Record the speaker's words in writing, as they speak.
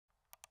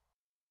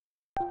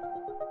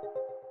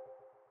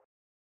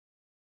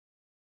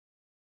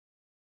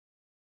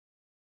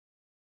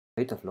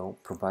Dataflow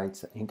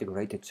provides an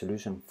integrated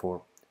solution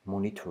for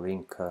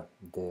monitoring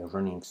the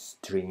running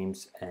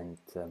streams and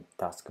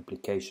task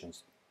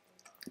applications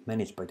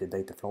managed by the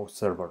Dataflow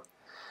server.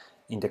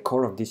 In the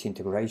core of this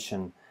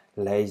integration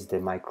lays the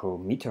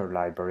micrometer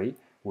library,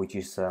 which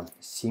is a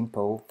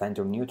simple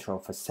vendor-neutral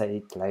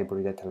facade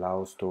library that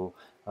allows to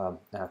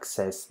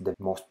access the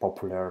most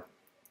popular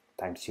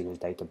time series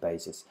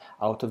databases.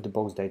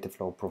 Out-of-the-box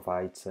Dataflow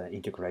provides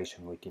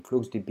integration with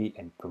InfluxDB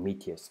and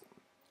Prometheus.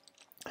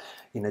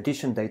 In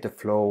addition,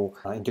 Dataflow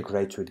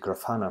integrates with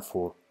Grafana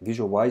for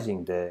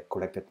visualizing the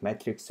collected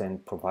metrics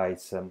and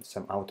provides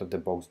some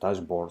out-of-the-box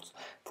dashboards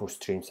for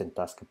streams and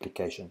task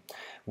application.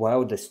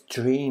 While the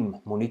stream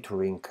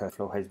monitoring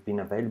flow has been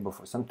available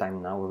for some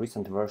time now, a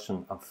recent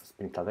version of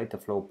Spring Cloud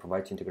Dataflow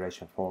provides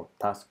integration for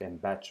task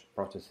and batch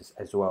processes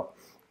as well.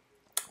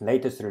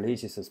 Latest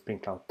releases of Spring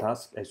Cloud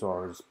Task as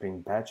well as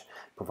Spring Batch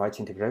provides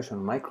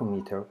integration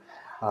micrometer,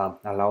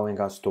 allowing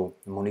us to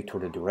monitor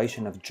the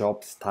duration of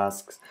jobs,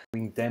 tasks.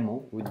 In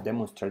demo, we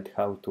demonstrate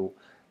how to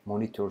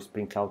monitor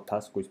Spring Cloud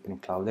Task with Spring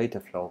Cloud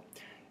Dataflow.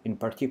 In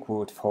particular,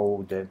 we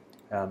follow the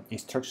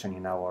instruction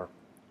in our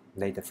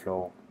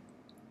Dataflow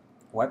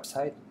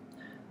website.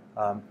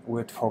 We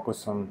would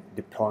focus on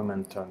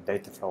deployment on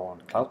Dataflow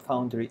on Cloud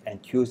Foundry and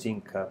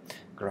using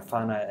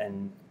Grafana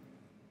and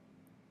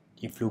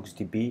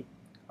InfluxDB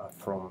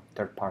from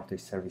third-party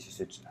services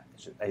such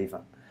as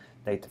Avon.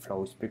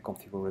 Dataflow is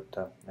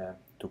pre-configured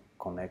to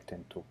connect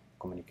and to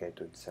communicate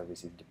with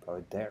services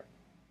deployed there.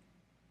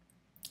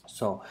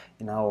 So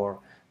in our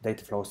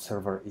Dataflow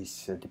server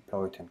is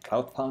deployed in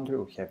Cloud Foundry.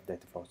 We have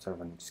Dataflow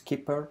server in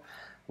Skipper.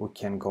 We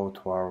can go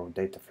to our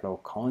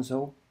Dataflow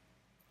console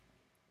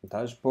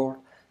dashboard.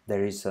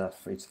 There is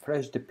it's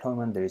fresh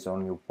deployment. There is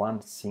only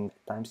one single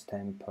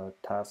timestamp per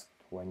task.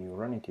 When you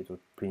run it, it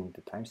would print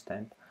the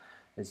timestamp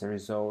as a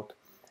result.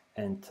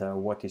 And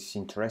what is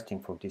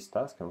interesting for this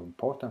task, or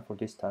important for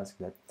this task,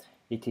 that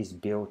it is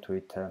built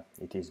with,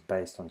 it is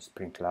based on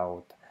Spring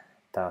Cloud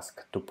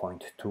Task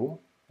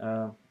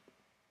 2.2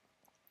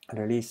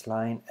 release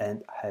line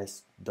and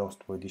has those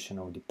two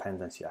additional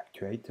dependency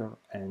actuator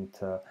and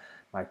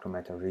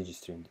micrometer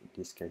registry. In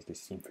this case,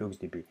 this is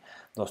InfluxDB.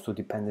 Those two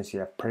dependencies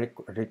are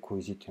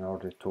prerequisite in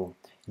order to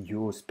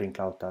use Spring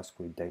Cloud Task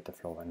with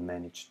Dataflow and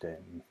manage the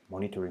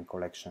monitoring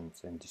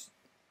collections and this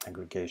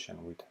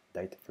aggregation with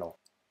Dataflow.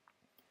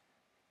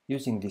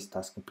 Using this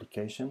task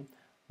application,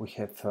 we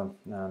have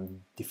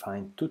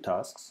defined two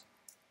tasks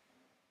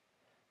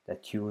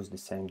that use the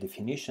same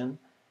definition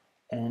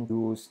and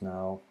use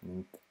now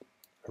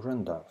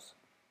run those.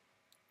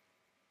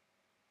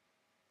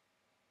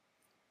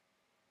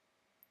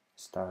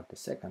 Start the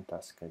second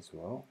task as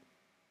well.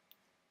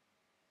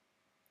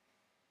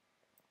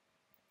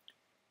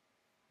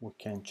 We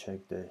can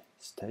check the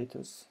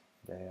status.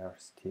 They are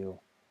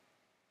still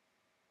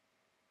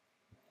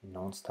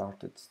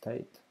non-started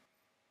state.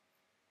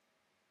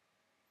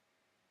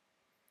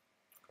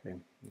 Okay,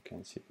 you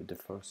can see that the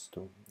first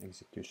two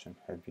executions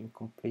have been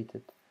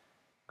completed.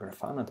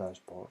 Grafana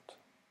dashboard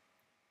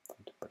for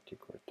the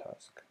particular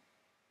task.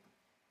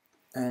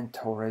 And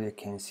already you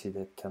can see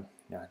that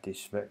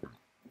this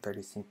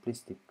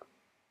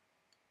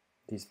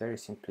very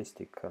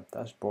simplistic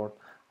dashboard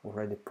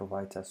already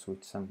provides us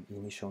with some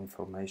initial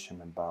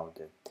information about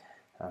the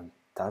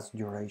task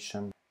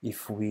duration.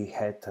 If we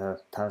had a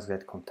task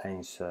that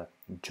contains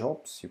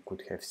jobs, you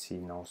could have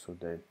seen also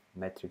the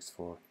metrics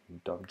for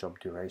job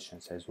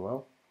durations as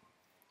well.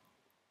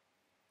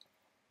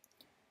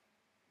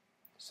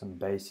 Some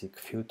basic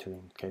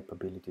filtering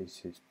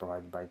capabilities is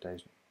provided by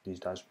this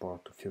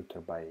dashboard to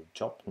filter by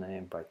job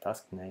name, by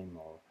task name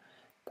or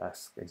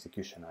task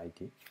execution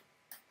ID.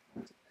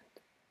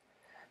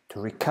 To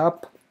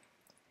recap,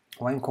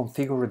 when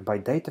configured by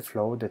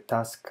Dataflow, the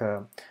task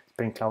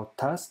Spring Cloud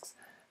tasks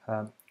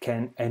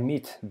can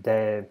emit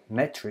the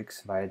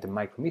metrics via the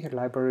micrometer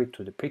library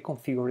to the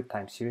pre-configured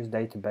time series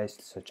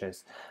database such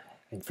as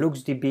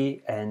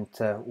InfluxDB, and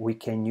we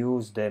can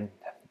use the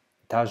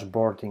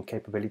dashboarding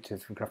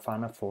capabilities of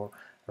Grafana for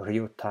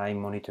real-time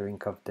monitoring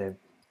of the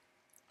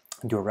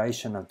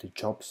duration of the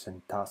jobs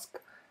and tasks.